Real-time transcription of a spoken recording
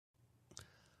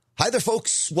Hi there,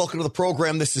 folks. Welcome to the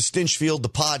program. This is Stinchfield, the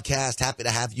podcast. Happy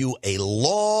to have you a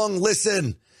long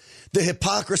listen. The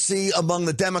hypocrisy among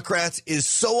the Democrats is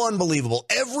so unbelievable.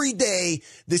 Every day,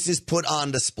 this is put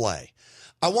on display.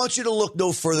 I want you to look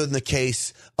no further than the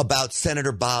case about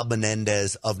Senator Bob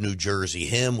Menendez of New Jersey,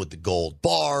 him with the gold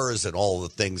bars and all the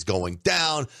things going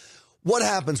down. What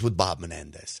happens with Bob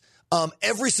Menendez?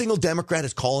 Every single Democrat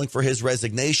is calling for his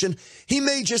resignation. He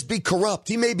may just be corrupt.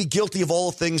 He may be guilty of all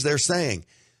the things they're saying.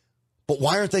 But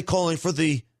why aren't they calling for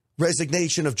the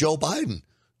resignation of Joe Biden?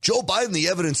 Joe Biden, the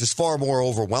evidence is far more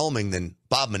overwhelming than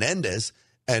Bob Menendez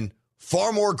and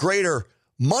far more greater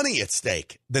money at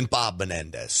stake than Bob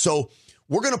Menendez. So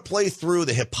we're going to play through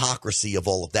the hypocrisy of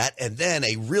all of that. And then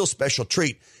a real special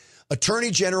treat,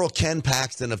 Attorney General Ken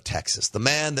Paxton of Texas, the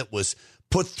man that was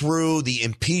put through the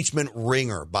impeachment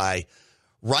ringer by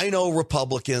rhino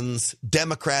Republicans,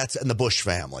 Democrats, and the Bush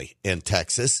family in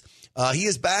Texas. He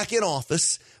is back in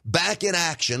office, back in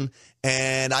action,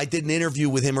 and I did an interview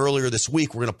with him earlier this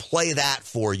week. We're going to play that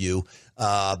for you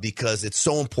because it's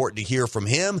so important to hear from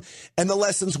him and the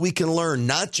lessons we can learn,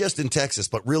 not just in Texas,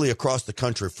 but really across the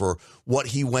country for what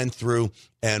he went through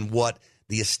and what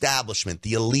the establishment,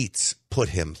 the elites, put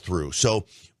him through. So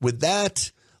with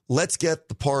that, let's get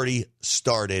the party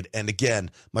started. And again,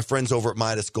 my friends over at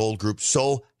Midas Gold Group,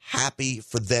 so happy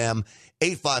for them.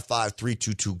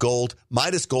 855-322-GOLD,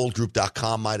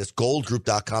 MidasGoldGroup.com,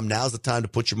 MidasGoldGroup.com. Now's the time to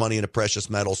put your money into precious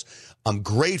metals. I'm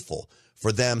grateful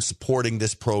for them supporting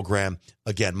this program.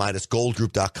 Again,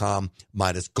 MidasGoldGroup.com,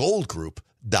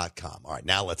 MidasGoldGroup.com. All right,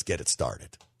 now let's get it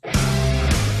started.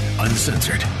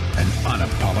 Uncensored and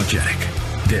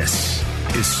unapologetic. This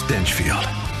is Stinchfield.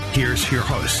 Here's your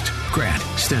host, Grant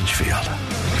Stinchfield.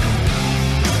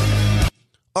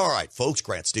 All right, folks,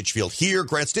 Grant Stinchfield here.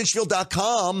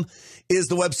 GrantStinchfield.com is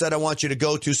the website I want you to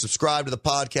go to. Subscribe to the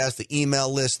podcast, the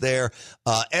email list there,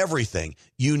 everything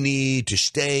you need to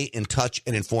stay in touch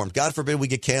and informed. God forbid we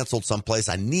get canceled someplace.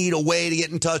 I need a way to get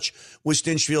in touch with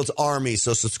Stinchfield's army,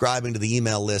 so subscribing to the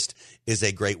email list is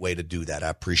a great way to do that. I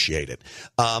appreciate it.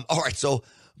 All right, so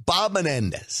Bob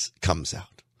Menendez comes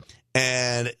out,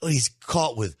 and he's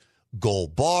caught with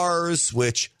gold bars,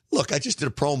 which... Look, I just did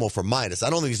a promo for Midas. I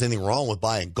don't think there's anything wrong with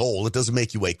buying gold. It doesn't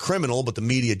make you a criminal, but the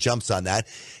media jumps on that.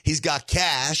 He's got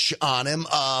cash on him.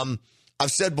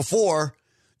 I've said before,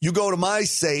 you go to my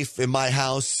safe in my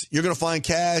house, you're going to find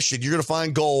cash and you're going to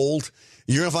find gold.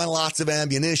 You're going to find lots of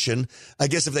ammunition. I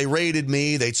guess if they raided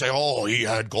me, they'd say, oh, he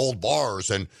had gold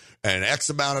bars and X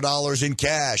amount of dollars in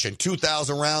cash and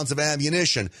 2,000 rounds of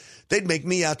ammunition. They'd make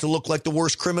me out to look like the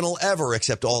worst criminal ever,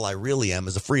 except all I really am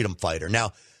is a freedom fighter.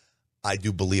 Now, I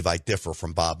do believe I differ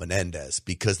from Bob Menendez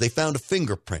because they found a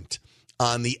fingerprint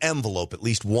on the envelope, at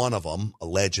least one of them,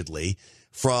 allegedly,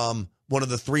 from one of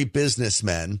the three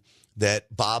businessmen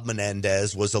that Bob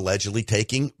Menendez was allegedly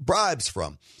taking bribes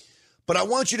from. But I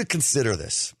want you to consider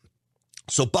this.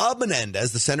 So Bob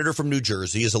Menendez, the senator from New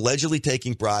Jersey, is allegedly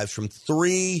taking bribes from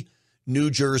three New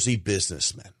Jersey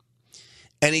businessmen.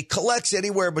 And he collects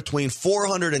anywhere between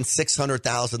 $400,000 and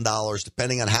 $600,000,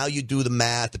 depending on how you do the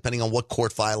math, depending on what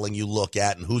court filing you look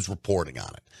at and who's reporting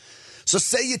on it. So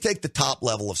say you take the top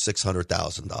level of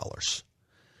 $600,000.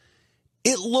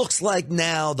 It looks like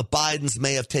now the Bidens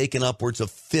may have taken upwards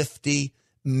of $50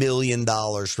 million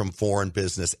from foreign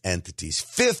business entities.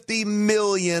 $50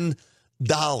 million.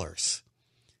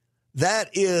 That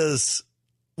is,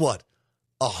 what,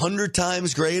 100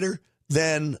 times greater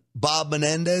than Bob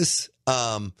Menendez?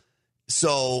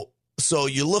 So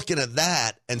you're looking at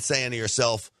that and saying to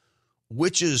yourself,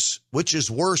 which is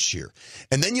worse here?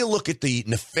 And then you look at the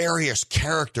nefarious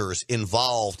characters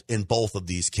involved in both of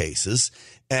these cases.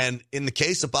 And in the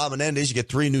case of Bob Menendez, you get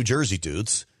three New Jersey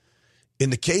dudes. In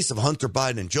the case of Hunter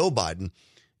Biden and Joe Biden,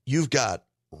 you've got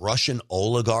Russian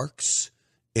oligarchs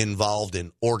involved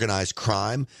in organized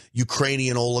crime,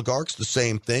 Ukrainian oligarchs, the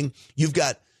same thing. You've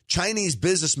got Chinese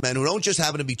businessmen who don't just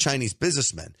happen to be Chinese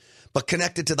businessmen, but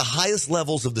connected to the highest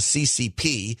levels of the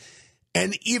CCP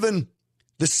and even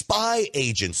the spy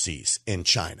agencies in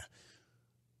China.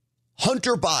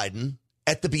 Hunter Biden,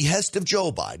 at the behest of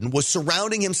Joe Biden, was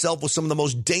surrounding himself with some of the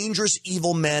most dangerous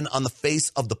evil men on the face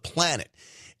of the planet.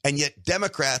 And yet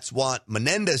Democrats want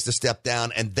Menendez to step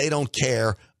down, and they don't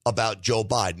care about Joe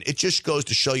Biden. It just goes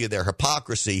to show you their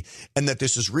hypocrisy and that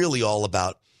this is really all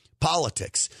about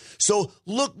politics. So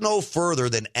look no further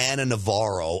than Ana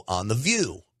Navarro on The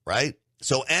View, right?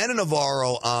 So Ana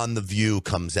Navarro on The View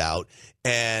comes out,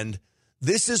 and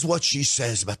this is what she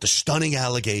says about the stunning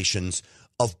allegations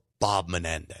of Bob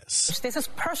Menendez. This is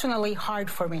personally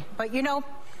hard for me, but you know,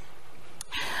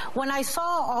 When I saw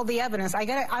all the evidence,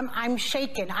 I'm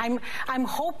shaken. I'm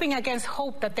hoping against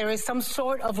hope that there is some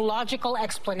sort of logical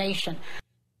explanation.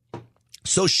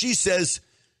 So she says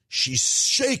she's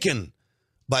shaken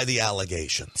by the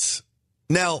allegations.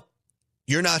 Now,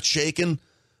 you're not shaken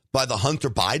by the Hunter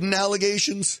Biden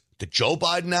allegations, the Joe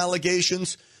Biden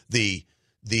allegations, the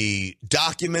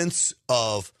documents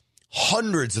of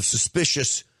hundreds of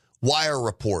suspicious wire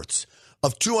reports,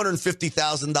 of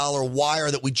 $250,000 wire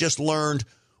that we just learned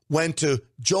went to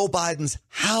Joe Biden's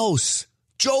house.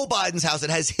 Joe Biden's house. It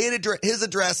has his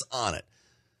address on it.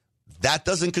 That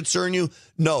doesn't concern you?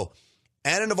 No.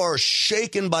 Anna Navarro is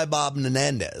shaken by Bob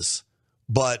Menendez,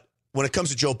 but when it comes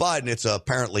to Joe Biden, it's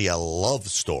apparently a love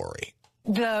story.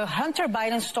 The Hunter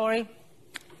Biden story,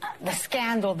 the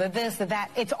scandal, the this, the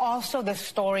that, it's also the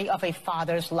story of a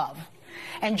father's love.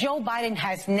 And Joe Biden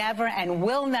has never and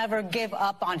will never give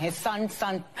up on his son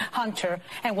Hunter,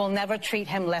 and will never treat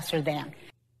him lesser than.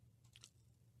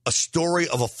 A story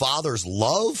of a father's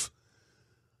love?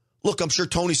 Look, I'm sure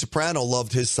Tony Soprano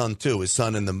loved his son too. His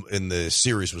son in the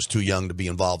series was too young to be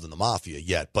involved in the mafia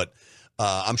yet, but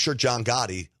I'm sure John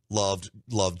Gotti loved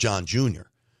John Jr.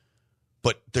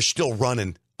 But they're still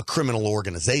running a criminal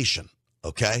organization,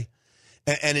 okay?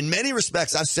 And in many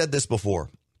respects, I've said this before,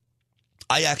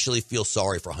 I actually feel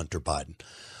sorry for Hunter Biden.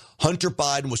 Hunter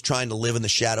Biden was trying to live in the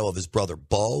shadow of his brother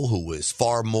Beau, who was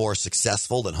far more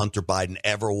successful than Hunter Biden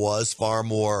ever was, far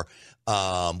more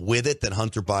with it than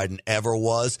Hunter Biden ever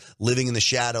was, living in the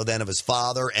shadow then of his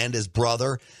father and his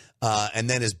brother. And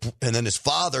then his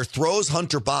father throws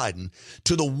Hunter Biden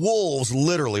to the wolves,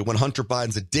 literally, when Hunter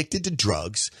Biden's addicted to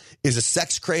drugs, is a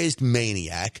sex-crazed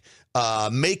maniac,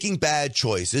 making bad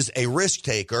choices, a risk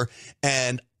taker,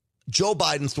 and Joe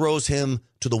Biden throws him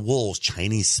to the wolves.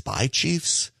 Chinese spy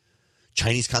chiefs,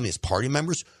 Chinese Communist Party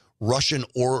members, Russian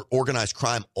or organized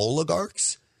crime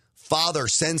oligarchs. Father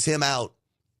sends him out.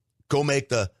 Go make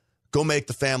the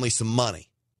family some money.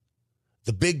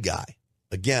 The big guy.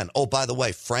 Again, oh, by the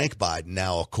way, Frank Biden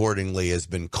now accordingly has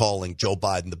been calling Joe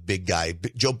Biden the big guy.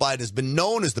 Joe Biden has been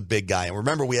known as the big guy. And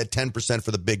remember, we had 10%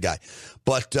 for the big guy.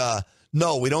 But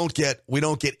no, we don't get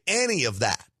any of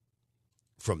that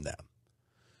from them.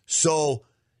 So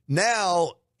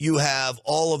now you have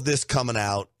all of this coming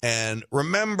out. And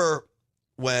remember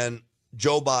when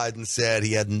Joe Biden said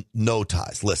he had no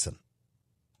ties. Listen.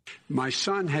 My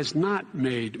son has not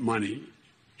made money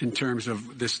in terms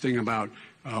of this thing about,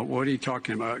 what are you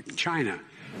talking about, China?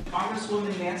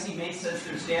 Congresswoman Nancy Mace says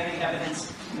there's damning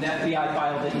evidence in the FBI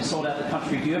file that you sold out the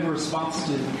country. Do you have a response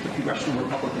to congressional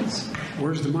Republicans?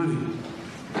 Where's the money?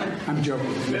 I'm joking.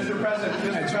 Mr.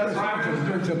 President,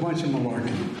 it's a bunch of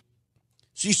malarkey.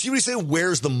 So you see what he's saying?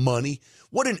 Where's the money?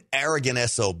 What an arrogant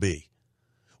SOB.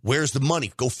 Where's the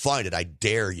money? Go find it. I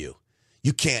dare you.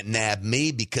 You can't nab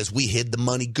me because we hid the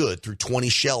money good through 20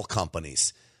 shell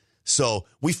companies. So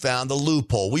we found the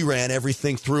loophole. We ran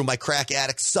everything through my crack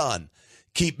addict son.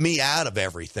 Keep me out of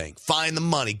everything. Find the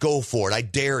money. Go for it. I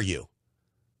dare you.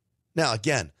 Now,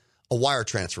 again, a wire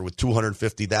transfer with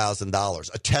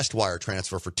 $250,000, a test wire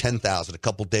transfer for $10,000 a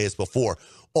couple days before,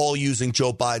 all using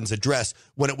Joe Biden's address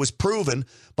when it was proven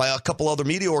by a couple other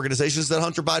media organizations that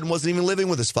Hunter Biden wasn't even living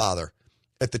with his father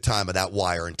at the time of that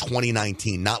wire in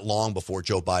 2019, not long before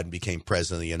Joe Biden became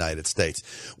president of the United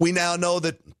States. We now know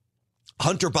that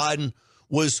Hunter Biden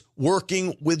was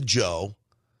working with Joe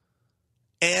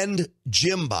and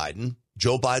Jim Biden,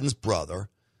 Joe Biden's brother,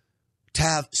 to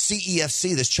have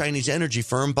CEFC, this Chinese energy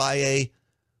firm, buy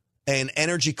an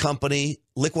energy company,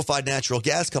 liquefied natural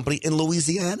gas company in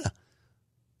Louisiana,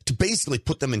 to basically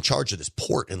put them in charge of this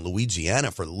port in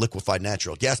Louisiana for liquefied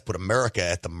natural gas, put America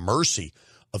at the mercy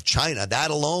of China.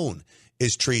 That alone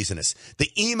is treasonous.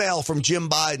 The email from Jim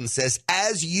Biden says,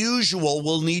 as usual,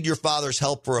 we'll need your father's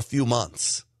help for a few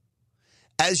months.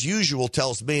 As usual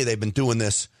tells me they've been doing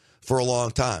this for a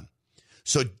long time.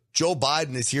 So Joe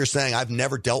Biden is here saying, I've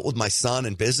never dealt with my son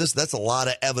in business. That's a lot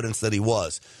of evidence that he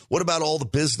was. What about all the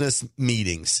business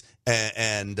meetings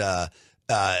and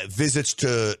visits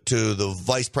to the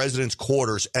vice president's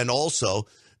quarters and also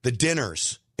the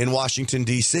dinners in Washington,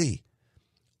 D.C.,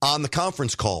 on the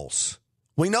conference calls?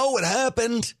 We know what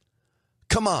happened.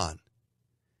 Come on.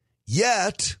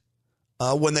 Yet,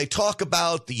 when they talk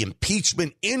about the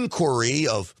impeachment inquiry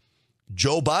of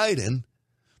Joe Biden,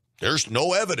 there's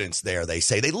no evidence there, they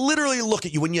say. They literally look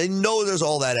at you when you know there's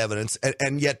all that evidence,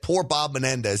 and yet poor Bob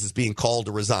Menendez is being called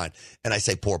to resign. And I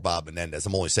say poor Bob Menendez.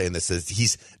 I'm only saying this as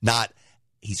he's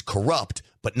corrupt,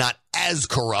 but not as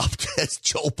corrupt as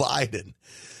Joe Biden.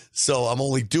 So I'm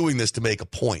only doing this to make a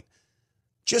point.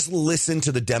 Just listen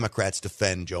to the Democrats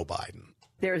defend Joe Biden.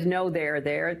 There's no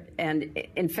there. And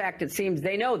in fact, it seems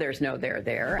they know there's no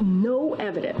there. No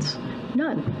evidence,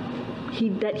 none,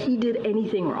 that he did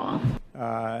anything wrong.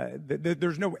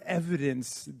 There's no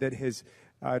evidence that has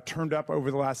turned up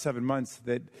over the last 7 months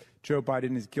that Joe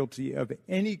Biden is guilty of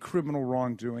any criminal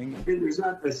wrongdoing. There's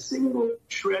not a single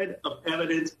shred of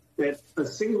evidence that a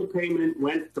single payment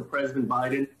went to President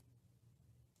Biden.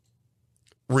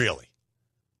 Really?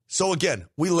 So again,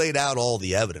 we laid out all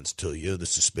the evidence to you, the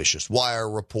suspicious wire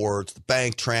reports, the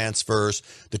bank transfers,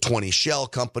 the 20 shell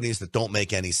companies that don't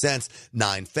make any sense,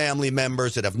 9 family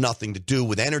members that have nothing to do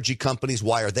with energy companies.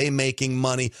 Why are they making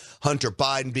money? Hunter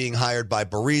Biden being hired by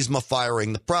Burisma,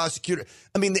 firing the prosecutor.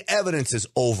 I mean, the evidence is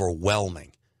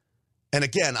overwhelming. And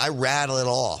again, I rattle it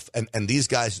off, and these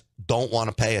guys don't want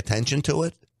to pay attention to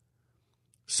it.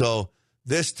 So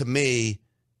this, to me,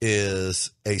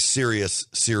 is a serious,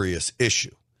 serious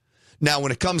issue. Now,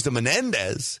 when it comes to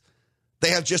Menendez,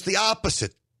 they have just the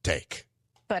opposite take.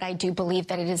 But I do believe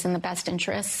that it is in the best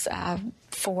interest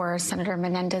for Senator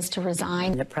Menendez to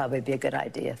resign. It'd probably be a good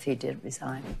idea if he did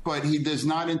resign. But he is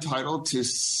not entitled to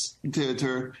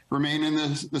remain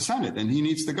in the Senate, and he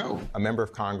needs to go. A member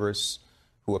of Congress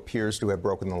who appears to have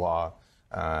broken the law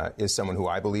is someone who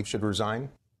I believe should resign.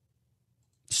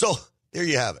 So there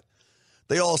you have it.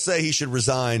 They all say he should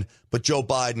resign, but Joe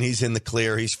Biden, he's in the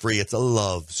clear. He's free. It's a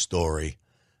love story,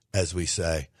 as we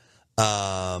say.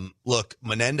 Look,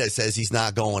 Menendez says he's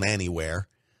not going anywhere.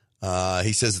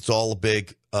 He says it's all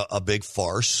a big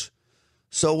farce.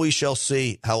 So we shall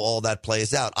see how all that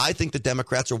plays out. I think the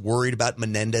Democrats are worried about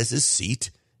Menendez's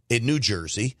seat in New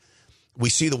Jersey. We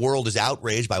see the world is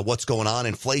outraged by what's going on.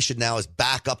 Inflation now is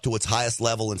back up to its highest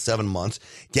level in 7 months.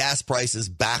 Gas prices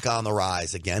back on the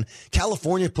rise again.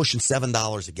 California pushing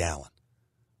 $7 a gallon.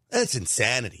 That's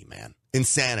insanity, man.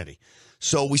 Insanity.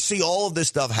 So we see all of this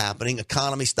stuff happening.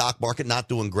 Economy, stock market not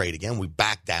doing great again. We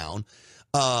back down.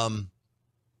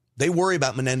 They worry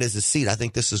about Menendez's seat. I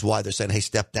think this is why they're saying, hey,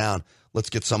 step down. Let's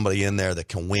get somebody in there that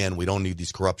can win. We don't need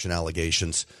these corruption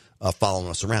allegations following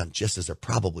us around, just as they're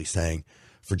probably saying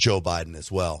for Joe Biden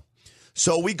as well.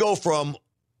 So we go from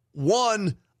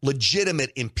one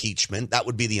legitimate impeachment, that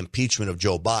would be the impeachment of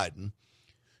Joe Biden,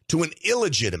 to an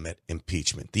illegitimate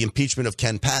impeachment, the impeachment of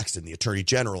Ken Paxton, the attorney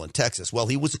general in Texas. Well,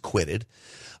 he was acquitted.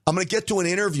 I'm going to get to an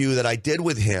interview that I did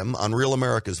with him on Real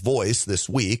America's Voice this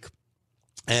week,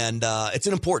 and it's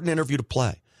an important interview to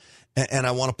play, and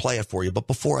I want to play it for you. But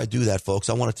before I do that, folks,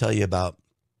 I want to tell you about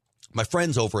my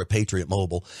friends over at Patriot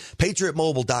Mobile,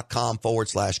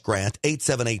 patriotmobile.com/Grant,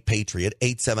 878-PATRIOT,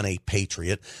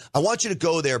 878-PATRIOT. I want you to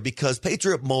go there because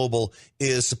Patriot Mobile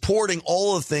is supporting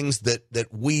all of the things that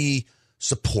we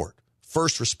support.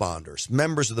 First responders,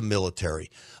 members of the military,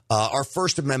 our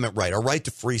First Amendment right, our right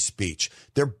to free speech.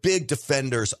 They're big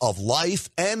defenders of life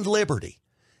and liberty.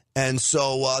 And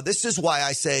so this is why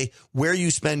I say where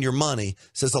you spend your money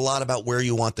says a lot about where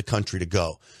you want the country to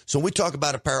go. So when we talk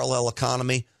about a parallel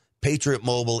economy, Patriot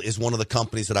Mobile is one of the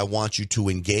companies that I want you to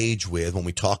engage with when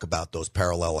we talk about those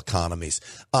parallel economies.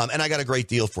 And I got a great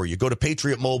deal for you. Go to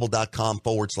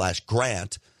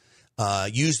patriotmobile.com/Grant.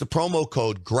 Use the promo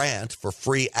code GRANT for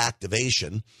free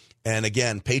activation. And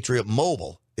again, Patriot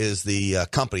Mobile is the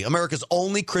company, America's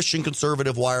only Christian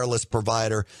conservative wireless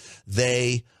provider.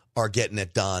 They are getting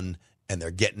it done, and they're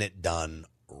getting it done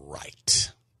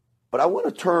right. But I want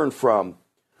to turn from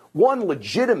one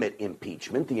legitimate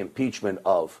impeachment, the impeachment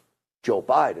of Joe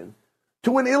Biden,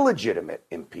 to an illegitimate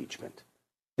impeachment,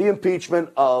 the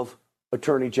impeachment of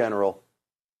Attorney General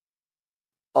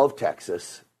of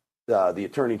Texas, the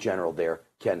Attorney General there,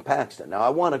 Ken Paxton. Now, I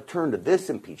want to turn to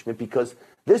this impeachment because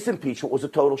this impeachment was a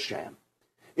total sham.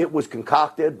 It was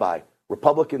concocted by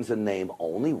Republicans in name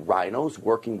only, rhinos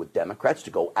working with Democrats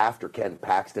to go after Ken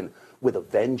Paxton with a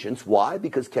vengeance. Why?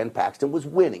 Because Ken Paxton was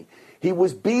winning. He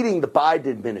was beating the Biden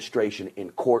administration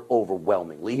in court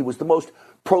overwhelmingly. He was the most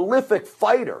prolific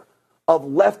fighter of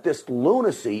leftist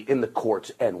lunacy in the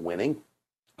courts and winning.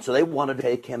 So they wanted to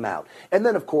take him out. And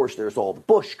then, of course, there's all the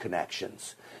Bush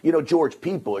connections. You know, George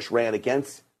P. Bush ran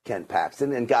against Ken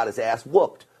Paxton and got his ass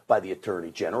whooped by the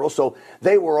Attorney General. So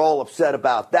they were all upset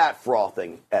about that,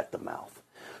 frothing at the mouth.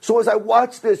 So as I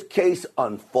watch this case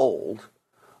unfold,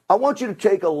 I want you to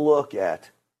take a look at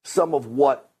some of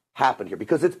what happened here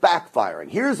because it's backfiring.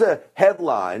 Here's a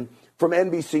headline from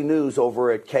NBC News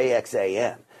over at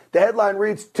KXAN. The headline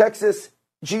reads, Texas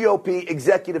GOP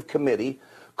Executive Committee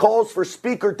calls for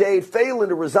Speaker Dade Phelan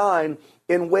to resign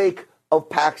in wake of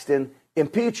Paxton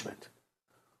impeachment.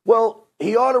 Well,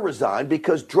 he ought to resign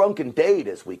because Drunken Dade,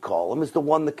 as we call him, is the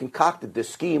one that concocted this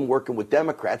scheme working with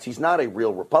Democrats. He's not a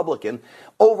real Republican.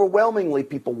 Overwhelmingly,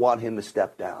 people want him to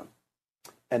step down.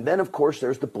 And then, of course,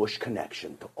 there's the Bush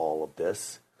connection to all of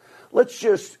this. Let's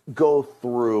just go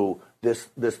through this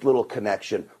little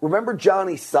connection. Remember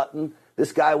Johnny Sutton,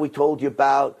 this guy we told you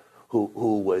about,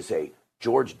 who was a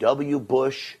George W.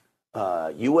 Bush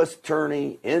U.S.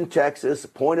 attorney in Texas,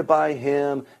 appointed by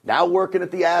him, now working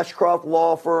at the Ashcroft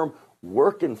law firm,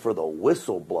 working for the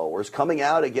whistleblowers, coming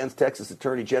out against Texas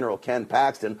Attorney General Ken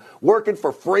Paxton, working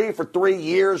for free for 3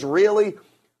 years, really?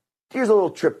 Here's a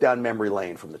little trip down memory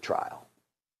lane from the trial.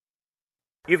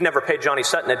 You've never paid Johnny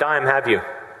Sutton a dime, have you?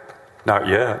 Not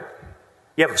yet.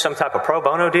 You have some type of pro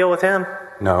bono deal with him?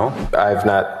 No. I've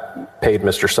not paid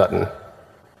Mr. Sutton.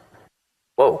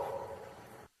 Whoa.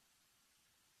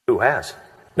 Who has?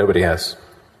 Nobody has.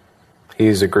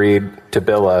 He's agreed to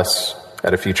bill us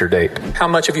at a future date. How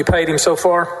much have you paid him so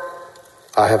far?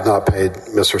 I have not paid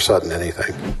Mr. Sutton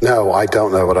anything. No, I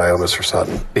don't know what I owe Mr.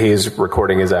 Sutton. He's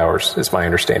recording his hours, is my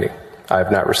understanding. I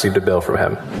have not received a bill from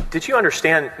him. Did you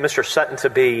understand Mr. Sutton to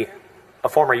be a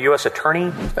former U.S.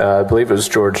 attorney? I believe it was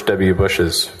George W.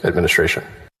 Bush's administration.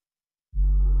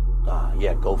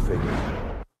 Yeah, go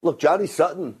figure. Look, Johnny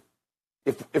Sutton,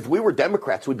 if we were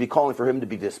Democrats, we'd be calling for him to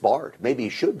be disbarred. Maybe he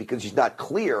should, because he's not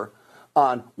clear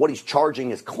on what he's charging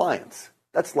his clients.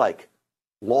 That's like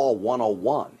law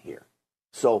 101 here.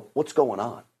 So what's going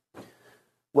on?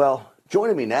 Well,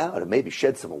 joining me now to maybe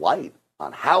shed some light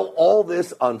on how all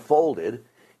this unfolded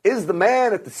is the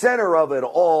man at the center of it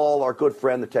all, our good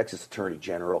friend, the Texas Attorney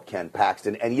General, Ken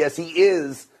Paxton. And yes, he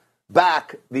is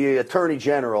back, the Attorney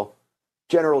General.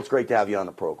 General, it's great to have you on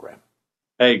the program.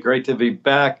 Hey, great to be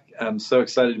back. I'm so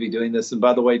excited to be doing this. And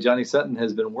by the way, Johnny Sutton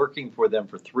has been working for them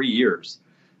for 3 years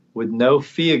with no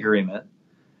fee agreement.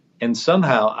 And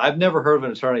somehow, I've never heard of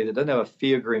an attorney that doesn't have a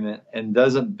fee agreement and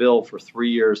doesn't bill for 3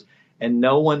 years, and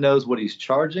no one knows what he's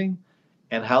charging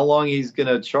and how long he's going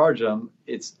to charge them.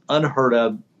 It's unheard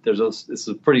of. This is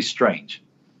pretty strange.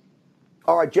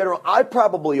 All right, General, I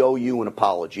probably owe you an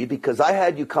apology because I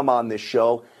had you come on this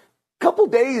show a couple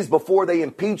days before they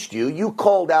impeached you. You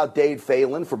called out Dade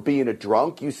Phelan for being a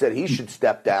drunk. You said he should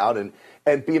step down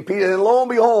and be impeached. And lo and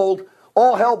behold,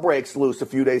 all hell breaks loose a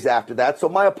few days after that. So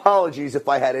my apologies if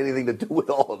I had anything to do with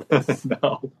all of this.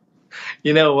 No.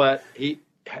 You know what? He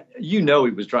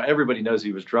was drunk. Everybody knows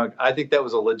he was drunk. I think that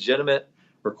was a legitimate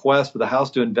request for the House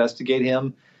to investigate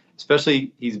him.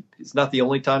 Especially, it's not the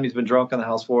only time he's been drunk on the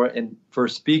House floor. And for a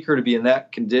speaker to be in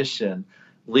that condition,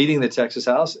 leading the Texas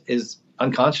House, is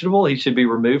unconscionable. He should be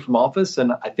removed from office.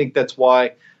 And I think that's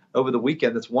why, over the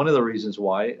weekend, that's one of the reasons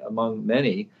why, among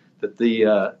many, that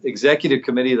the executive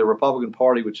committee of the Republican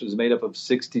Party, which was made up of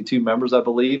 62 members, I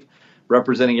believe,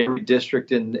 representing every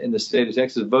district in the state of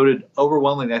Texas, voted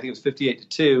overwhelmingly, I think it was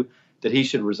 58-2, that he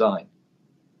should resign.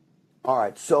 All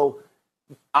right. So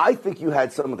I think you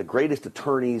had some of the greatest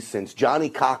attorneys since Johnny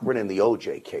Cochran in the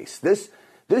OJ case. This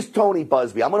Tony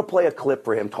Buzbee, I'm going to play a clip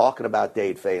for him talking about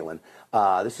Dade Phelan.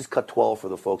 This is cut 12 for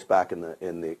the folks back in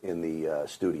the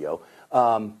studio.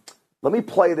 Let me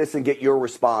play this and get your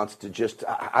response to just,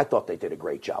 I thought they did a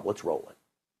great job. Let's roll it.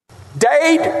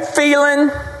 Dade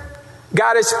Phelan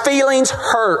got his feelings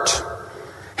hurt.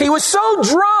 He was so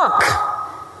drunk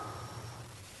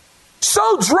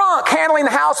handling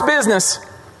the House business,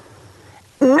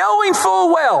 knowing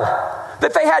full well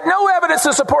that they had no evidence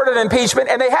to support an impeachment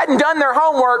and they hadn't done their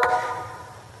homework.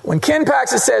 When Ken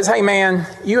Paxton says, hey man,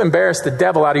 you embarrassed the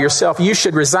devil out of yourself, you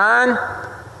should resign,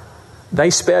 they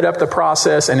sped up the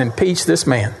process and impeached this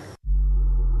man.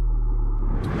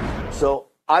 So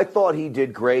I thought he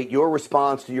did great. Your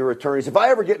response to your attorneys, if I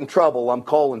ever get in trouble, I'm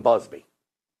calling Buzbee.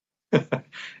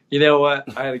 You know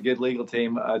what? I had a good legal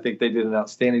team. I think they did an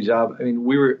outstanding job. I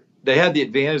mean, they had the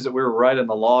advantage that we were right on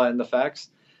the law and the facts.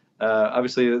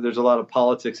 Obviously, there's a lot of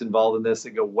politics involved in this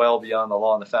that go well beyond the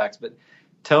law and the facts. But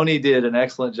Tony did an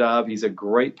excellent job. He's a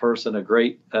great person, a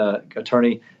great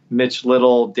attorney. Mitch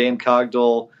Little, Dan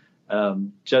Cogdell,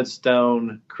 Judge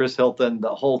Stone, Chris Hilton,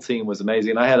 the whole team was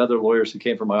amazing. And I had other lawyers who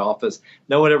came from my office.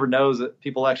 No one ever knows that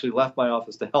people actually left my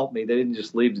office to help me. They didn't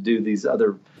just leave to do these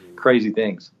other crazy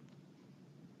things.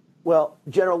 Well,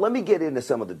 General, let me get into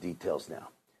some of the details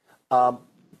now.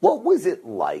 What was it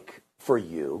like for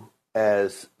you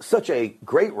as such a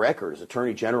great record as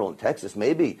Attorney General in Texas,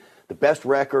 maybe the best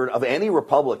record of any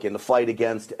Republican to fight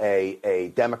against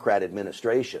a Democrat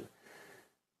administration,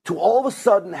 to all of a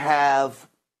sudden have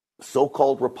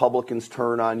so-called Republicans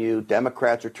turn on you,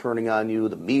 Democrats are turning on you,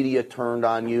 the media turned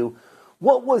on you?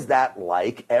 What was that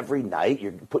like every night?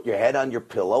 You put your head on your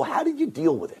pillow. How did you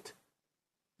deal with it?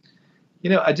 You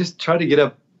know, I just try to get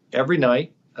up every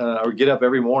night or get up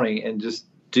every morning and just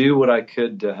do what I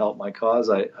could to help my cause.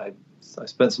 I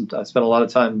spent a lot of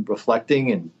time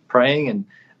reflecting and praying, and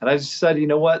And I just said, you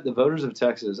know what? The voters of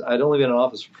Texas, I'd only been in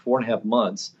office for 4.5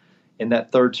 months. In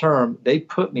that third term, they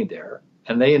put me there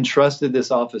and they entrusted this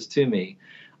office to me.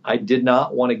 I did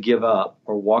not want to give up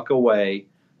or walk away.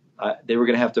 They were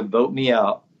going to have to vote me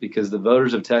out because the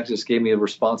voters of Texas gave me a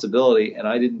responsibility, and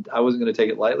I wasn't going to take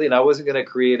it lightly, and I wasn't going to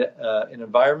create an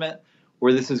environment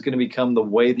where this is going to become the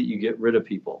way that you get rid of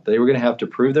people. They were going to have to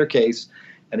prove their case,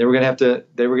 and they were going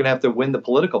to have to win the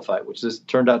political fight, which this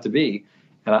turned out to be.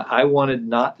 And I wanted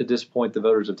not to disappoint the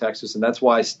voters of Texas, and that's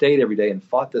why I stayed every day and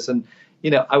fought this. And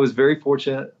I was very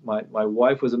fortunate. My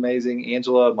wife was amazing,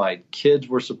 Angela. My kids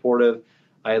were supportive.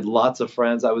 I had lots of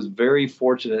friends. I was very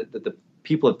fortunate that the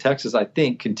people of Texas, I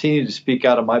think, continued to speak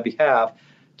out on my behalf,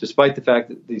 despite the fact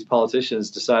that these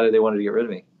politicians decided they wanted to get rid of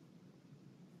me.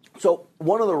 So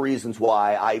one of the reasons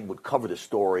why I would cover this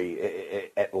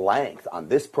story at length on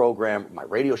this program, my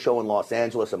radio show in Los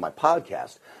Angeles, and my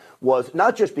podcast was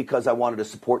not just because I wanted to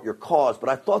support your cause, but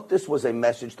I thought this was a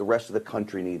message the rest of the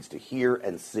country needs to hear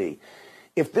and see.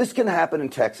 If this can happen in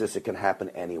Texas, it can happen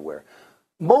anywhere.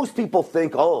 Most people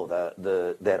think,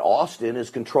 that Austin,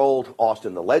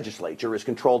 the legislature, is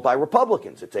controlled by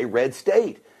Republicans. It's a red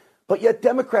state. But yet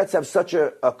Democrats have such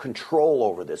a control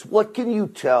over this. What can you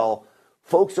tell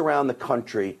folks around the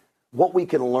country what we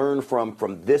can learn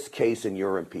from this case in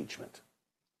your impeachment?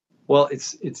 Well,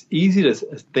 it's easy to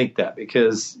think that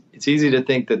because it's easy to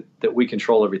think that we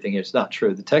control everything. It's not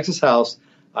true. The Texas House,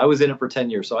 I was in it for 10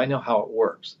 years, so I know how it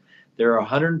works. There are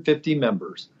 150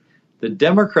 members. The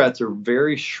Democrats are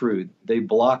very shrewd. They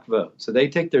block votes. So they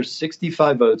take their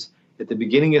 65 votes at the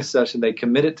beginning of session. They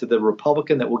commit it to the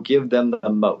Republican that will give them the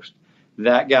most.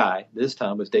 That guy, this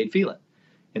time, was Dade Phelan.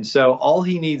 And so all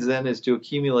he needs then is to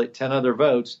accumulate 10 other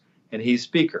votes, and he's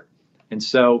speaker. And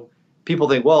so people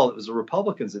think, well, it was the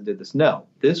Republicans that did this. No,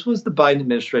 this was the Biden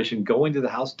administration going to the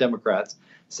House Democrats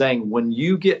saying, when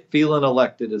you get Phelan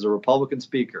elected as a Republican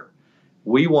speaker,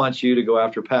 we want you to go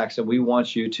after Paxton. We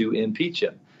want you to impeach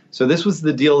him. So this was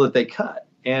the deal that they cut.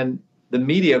 And the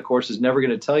media, of course, is never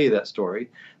going to tell you that story.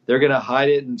 They're going to hide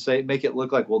it and make it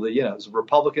look like, well, it was the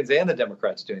Republicans and the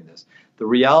Democrats doing this. The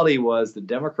reality was the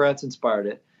Democrats inspired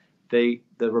it. The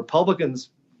Republicans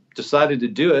decided to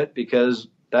do it because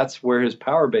that's where his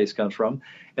power base comes from.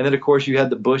 And then, of course, you had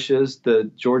the Bushes,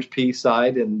 the George P.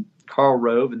 side, and Karl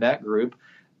Rove and that group.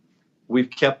 We've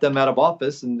kept them out of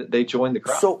office, and they joined the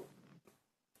crowd. So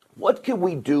what can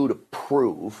we do to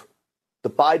prove the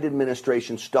Biden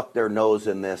administration stuck their nose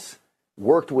in this,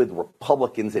 worked with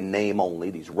Republicans in name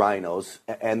only, these rhinos,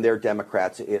 and their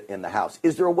Democrats in the House?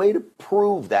 Is there a way to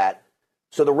prove that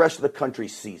so the rest of the country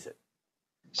sees it?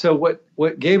 So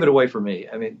what gave it away for me?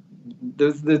 I mean,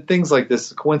 the things like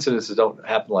this, coincidences don't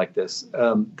happen like this.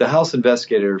 The House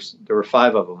investigators, there were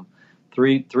 5 of them,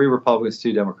 three Republicans,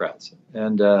 2 Democrats.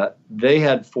 And they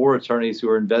had 4 attorneys who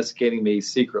were investigating me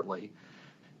secretly.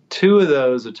 2 of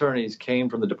those attorneys came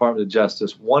from the Department of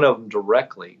Justice, one of them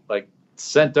directly,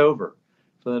 sent over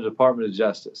from the Department of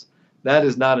Justice. That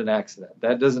is not an accident.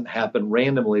 That doesn't happen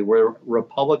randomly where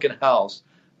Republican House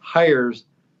hires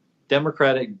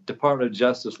Democratic Department of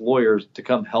Justice lawyers to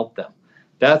come help them.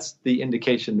 That's the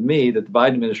indication to me that the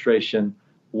Biden administration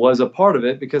was a part of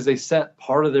it because they sent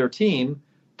part of their team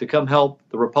to come help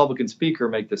the Republican speaker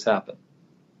make this happen.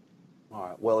 All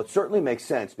right. Well, it certainly makes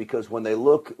sense because when I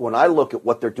look at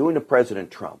what they're doing to President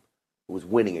Trump, who was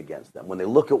winning against them, when they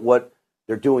look at what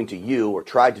they're doing to you or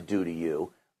tried to do to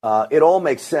you, it all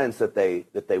makes sense that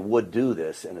they would do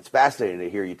this. And it's fascinating to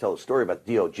hear you tell a story about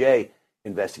DOJ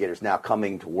investigators now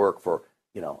coming to work for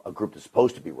a group that's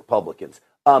supposed to be Republicans.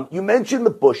 You mentioned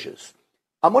the Bushes.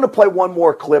 I'm going to play one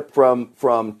more clip from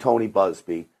Tony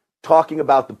Buzbee talking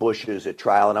about the Bushes at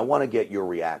trial, and I want to get your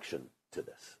reaction to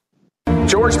this.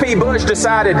 George P. Bush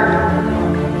decided,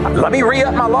 let me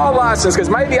re-up my law license because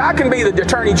maybe I can be the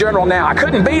Attorney General now. I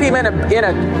couldn't beat him in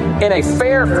a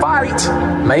fair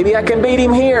fight. Maybe I can beat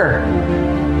him here.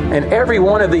 And every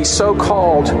one of these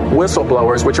so-called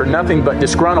whistleblowers, which are nothing but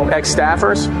disgruntled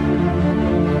ex-staffers,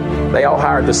 they all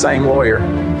hired the same lawyer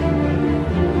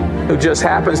who just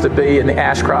happens to be in the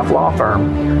Ashcroft law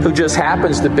firm, who just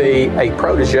happens to be a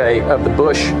protege of the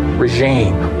Bush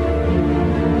regime.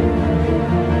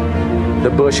 The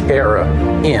Bush era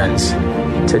ends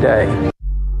today.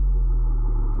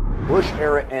 Bush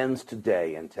era ends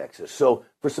today in Texas. So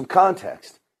for some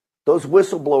context, those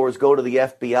whistleblowers go to the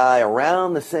FBI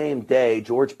around the same day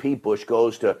George P. Bush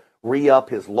goes to re-up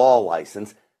his law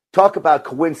license. Talk about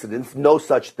coincidence, no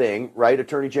such thing, right,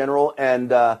 Attorney General? And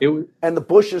the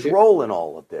Bush's role in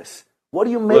all of this. What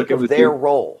do you make of their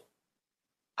role?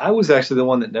 I was actually the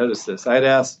one that noticed this. I had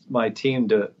asked my team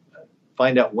to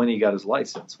find out when he got his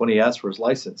license, when he asked for his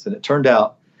license. And it turned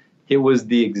out it was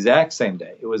the exact same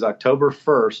day. It was October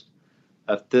 1st,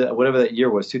 whatever that year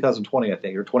was, 2020, I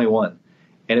think, or 21.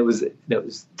 And it was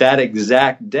that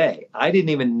exact day. I didn't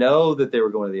even know that they were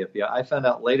going to the FBI. I found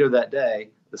out later that day,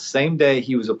 the same day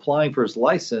he was applying for his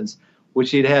license,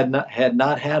 which he had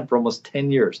not had for almost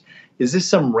 10 years. Is this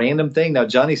some random thing? Now,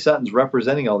 Johnny Sutton's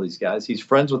representing all these guys. He's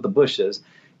friends with the Bushes.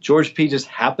 George P. just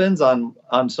happens on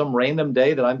some random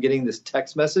day that I'm getting this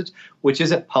text message, which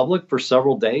isn't public for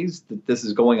several days, that this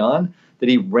is going on, that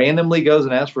he randomly goes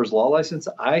and asks for his law license.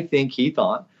 I think he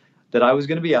thought that I was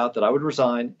going to be out, that I would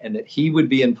resign, and that he would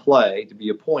be in play to be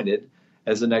appointed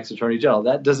as the next Attorney General.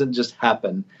 That doesn't just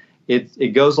happen.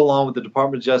 It goes along with the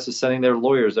Department of Justice sending their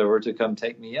lawyers over to come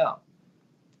take me out.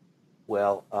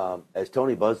 Well, as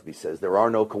Tony Busby says, there are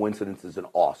no coincidences in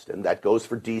Austin. That goes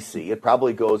for D.C. It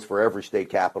probably goes for every state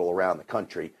capital around the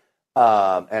country.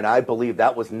 And I believe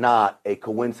that was not a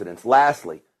coincidence.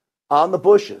 Lastly, on the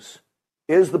Bushes,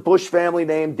 is the Bush family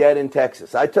name dead in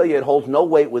Texas? I tell you, it holds no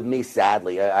weight with me,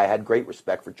 sadly. I had great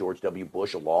respect for George W.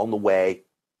 Bush along the way.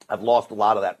 I've lost a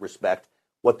lot of that respect.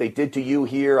 What they did to you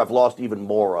here, I've lost even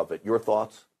more of it. Your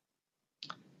thoughts?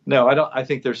 No, I don't. I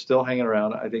think they're still hanging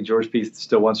around. I think George P.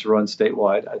 still wants to run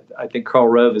statewide. I think Karl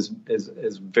Rove is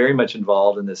very much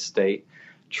involved in this state,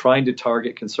 trying to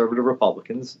target conservative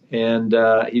Republicans, and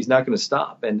he's not going to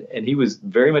stop. And he was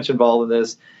very much involved in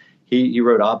this. He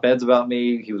wrote op-eds about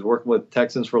me. He was working with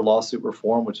Texans for Lawsuit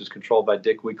Reform, which is controlled by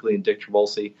Dick Weekly and Dick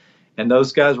Travolsi. And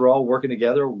those guys were all working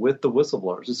together with the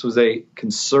whistleblowers. This was a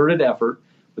concerted effort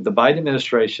with the Biden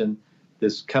administration,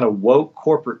 this kind of woke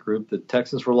corporate group, the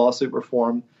Texans for Lawsuit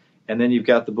Reform, and then you've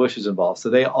got the Bushes involved. So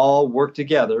they all work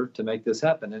together to make this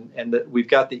happen. And we've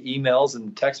got the emails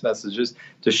and text messages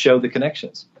to show the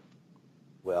connections.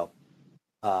 Well,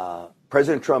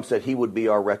 President Trump said he would be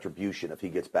our retribution if he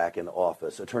gets back in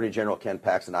office. Attorney General Ken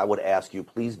Paxton, I would ask you,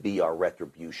 please be our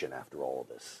retribution after all of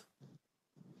this.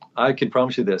 I can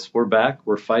promise you this. We're back.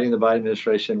 We're fighting the Biden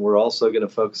administration. We're also going to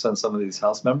focus on some of these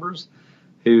House members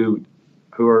who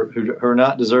are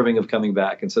not deserving of coming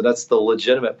back. And so that's the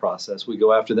legitimate process. We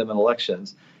go after them in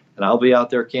elections. And I'll be out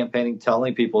there campaigning,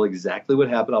 telling people exactly what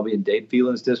happened. I'll be in Dave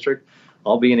Phelan's district.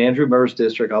 I'll be in Andrew Murr's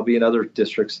district. I'll be in other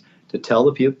districts to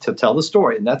tell the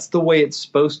story. And that's the way it's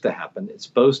supposed to happen. It's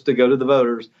supposed to go to the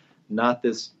voters, not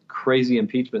this crazy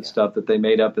impeachment stuff that they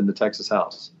made up in the Texas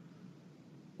House.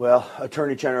 Well,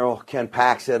 Attorney General Ken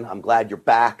Paxton, I'm glad you're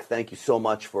back. Thank you so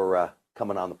much for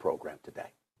coming on the program today.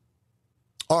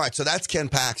 All right, so that's Ken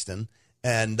Paxton.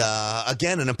 And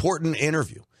again, an important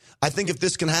interview. I think if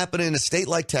this can happen in a state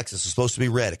like Texas, it's supposed to be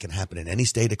red. It can happen in any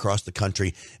state across the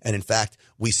country. And in fact,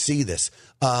 we see this.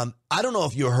 I don't know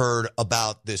if you heard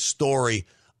about this story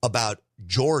about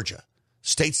Georgia.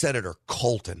 State Senator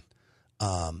Colton.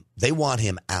 They want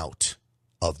him out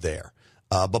of there.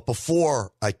 But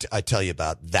before I tell you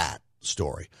about that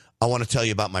story, I want to tell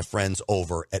you about my friends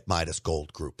over at Midas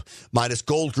Gold Group.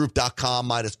 MidasGoldGroup.com,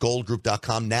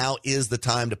 MidasGoldGroup.com. Now is the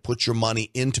time to put your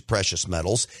money into precious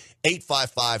metals.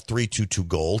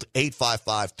 855-322-GOLD,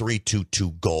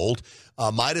 855-322-GOLD.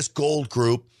 Midas Gold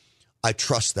Group, I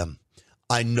trust them.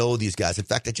 I know these guys. In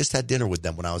fact, I just had dinner with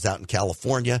them when I was out in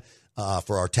California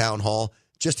for our town hall.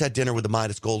 Just had dinner with the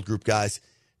Midas Gold Group guys.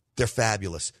 They're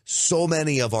fabulous. So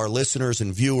many of our listeners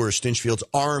and viewers, Stinchfield's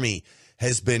Army,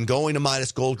 has been going to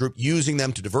Midas Gold Group, using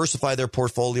them to diversify their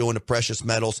portfolio into precious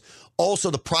metals.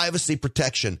 Also, the privacy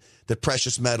protection that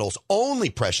only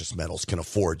precious metals can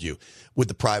afford you. With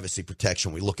the privacy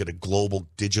protection, we look at a global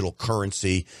digital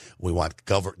currency. We want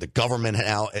the government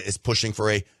now is pushing for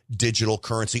a digital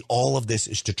currency. All of this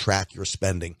is to track your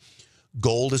spending.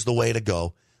 Gold is the way to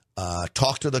go.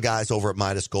 Talk to the guys over at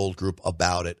Midas Gold Group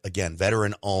about it. Again,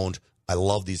 veteran owned. I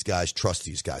love these guys. Trust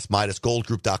these guys.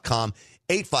 MidasGoldGroup.com.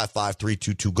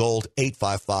 855-322-GOLD,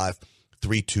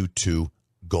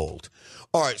 855-322-GOLD.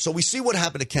 All right, so we see what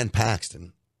happened to Ken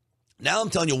Paxton. Now I'm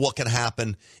telling you what can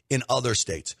happen in other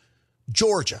states.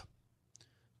 Georgia,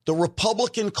 the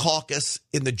Republican caucus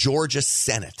in the Georgia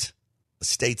Senate, the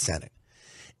state Senate,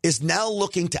 is now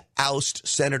looking to oust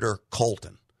Senator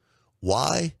Colton.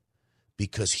 Why?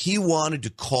 Because he wanted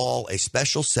to call a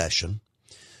special session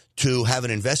to have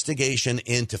an investigation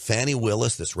into Fani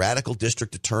Willis, this radical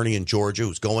district attorney in Georgia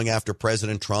who's going after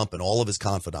President Trump and all of his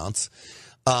confidants.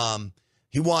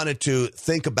 He wanted to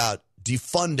think about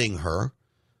defunding her,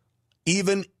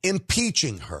 even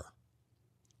impeaching her.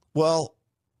 Well,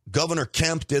 Governor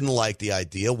Kemp didn't like the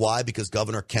idea. Why? Because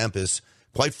Governor Kemp is,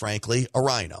 quite frankly, a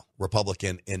rhino,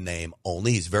 Republican in name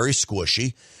only. He's very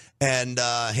squishy, and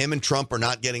him and Trump are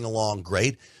not getting along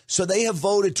great. So they have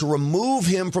voted to remove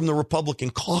him from the Republican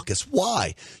caucus.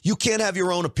 Why? You can't have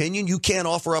your own opinion. You can't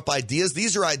offer up ideas.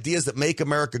 These are ideas that make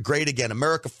America great again.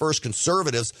 America First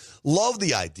conservatives love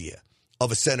the idea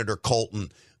of a Senator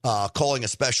Colton calling a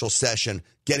special session,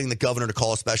 getting the governor to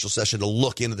call a special session to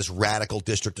look into this radical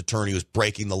district attorney who's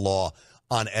breaking the law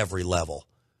on every level.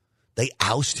 They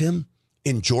oust him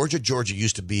in Georgia. Georgia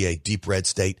used to be a deep red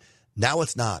state. Now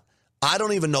it's not. I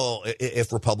don't even know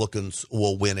if Republicans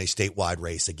will win a statewide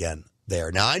race again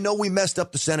there. Now, I know we messed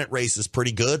up the Senate races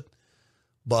pretty good,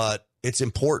 but it's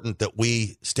important that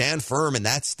we stand firm in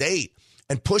that state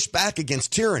and push back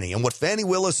against tyranny. And what Fani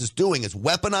Willis is doing is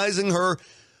weaponizing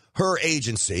her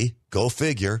agency, go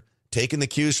figure, taking the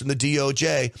cues from the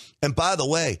DOJ. And by the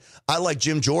way, I like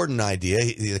Jim Jordan's idea,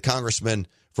 the congressman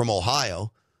from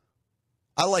Ohio.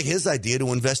 I like his idea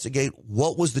to investigate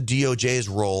what was the DOJ's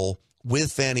role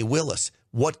with Fani Willis.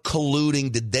 What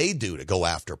colluding did they do to go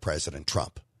after President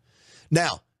Trump?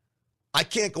 Now, I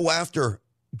can't go after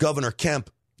Governor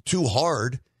Kemp too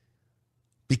hard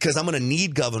because I'm going to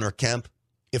need Governor Kemp.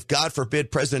 If, God forbid,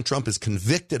 President Trump is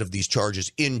convicted of these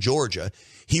charges in Georgia,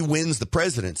 he wins the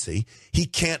presidency. He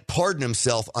can't pardon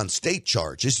himself on state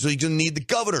charges, so he's going to need the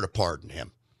governor to pardon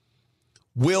him.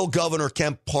 Will Governor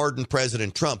Kemp pardon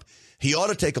President Trump? He ought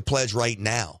to take a pledge right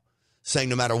now, saying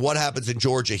no matter what happens in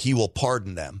Georgia, he will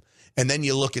pardon them. And then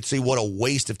you look and see what a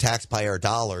waste of taxpayer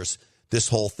dollars this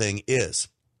whole thing is.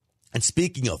 And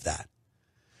speaking of that,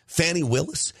 Fani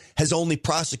Willis has only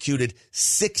prosecuted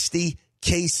 60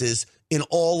 cases in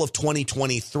all of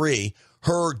 2023,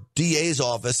 her DA's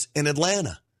office in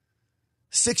Atlanta.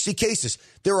 60 cases.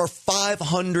 There are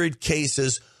 500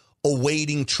 cases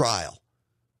awaiting trial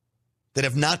that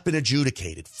have not been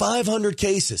adjudicated. 500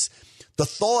 cases. The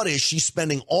thought is she's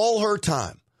spending all her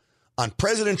time on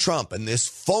President Trump and this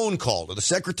phone call to the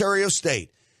Secretary of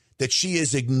State that she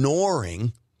is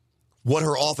ignoring what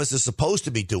her office is supposed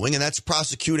to be doing, and that's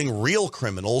prosecuting real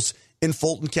criminals in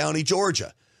Fulton County,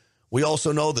 Georgia. We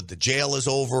also know that the jail is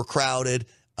overcrowded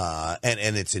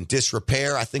and it's in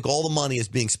disrepair. I think all the money is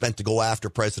being spent to go after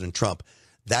President Trump.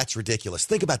 That's ridiculous.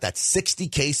 Think about that. 60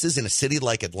 cases in a city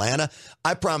like Atlanta.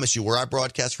 I promise you, where I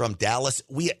broadcast from, Dallas,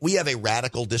 we have a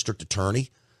radical district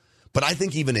attorney. But I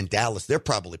think even in Dallas, they're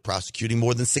probably prosecuting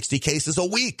more than 60 cases a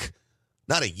week.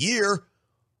 Not a year.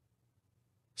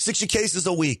 60 cases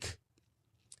a week.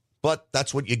 But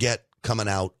that's what you get coming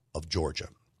out of Georgia.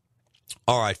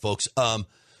 All right, folks.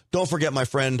 Don't forget my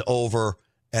friend over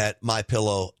at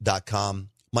MyPillow.com.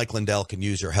 Mike Lindell can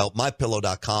use your help.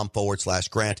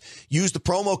 MyPillow.com/Grant. Use the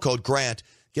promo code Grant.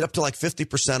 Get up to like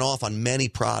 50% off on many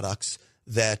products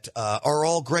that are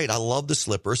all great. I love the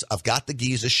slippers. I've got the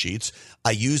Giza sheets.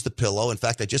 I use the pillow. In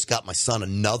fact, I just got my son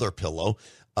another pillow,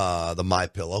 the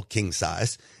MyPillow, king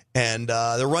size. And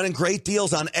they're running great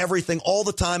deals on everything all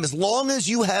the time as long as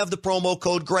you have the promo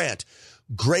code Grant.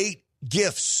 Great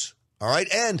gifts. All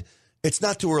right. And it's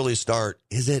not too early to start,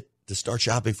 is it? To start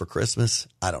shopping for Christmas?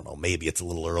 I don't know. Maybe it's a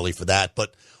little early for that,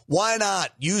 but why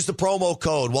not use the promo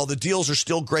code while the deals are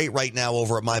still great right now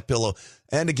over at MyPillow?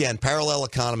 And again, parallel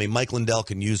economy. Mike Lindell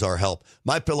can use our help.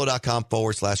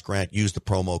 MyPillow.com/Grant. Use the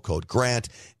promo code Grant.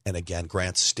 And again,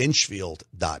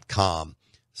 GrantStinchfield.com.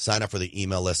 Sign up for the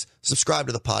email list. Subscribe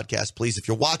to the podcast, please. If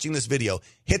you're watching this video,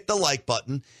 hit the like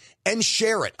button and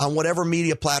share it on whatever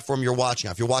media platform you're watching.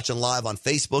 If you're watching live on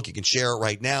Facebook, you can share it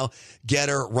right now.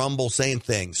 Getter, Rumble, same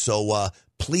thing. So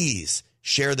please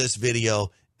share this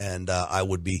video, and I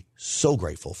would be so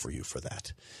grateful for you for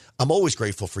that. I'm always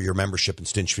grateful for your membership in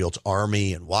Stinchfield's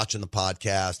Army and watching the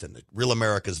podcast and the Real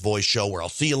America's Voice show, where I'll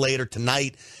see you later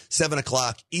tonight, 7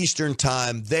 o'clock Eastern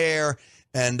time there.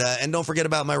 And don't forget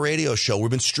about my radio show. We've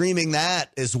been streaming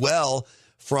that as well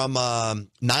from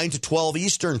 9 to 12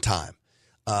 Eastern time.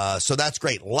 So that's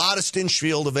great. A lot of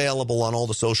Stinchfield available on all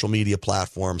the social media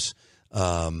platforms.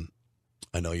 I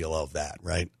know you love that,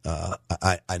 right?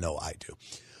 I know I do.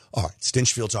 All right.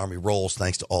 Stinchfield's Army rolls.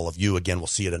 Thanks to all of you. Again, we'll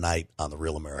see you tonight on the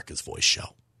Real America's Voice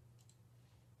show.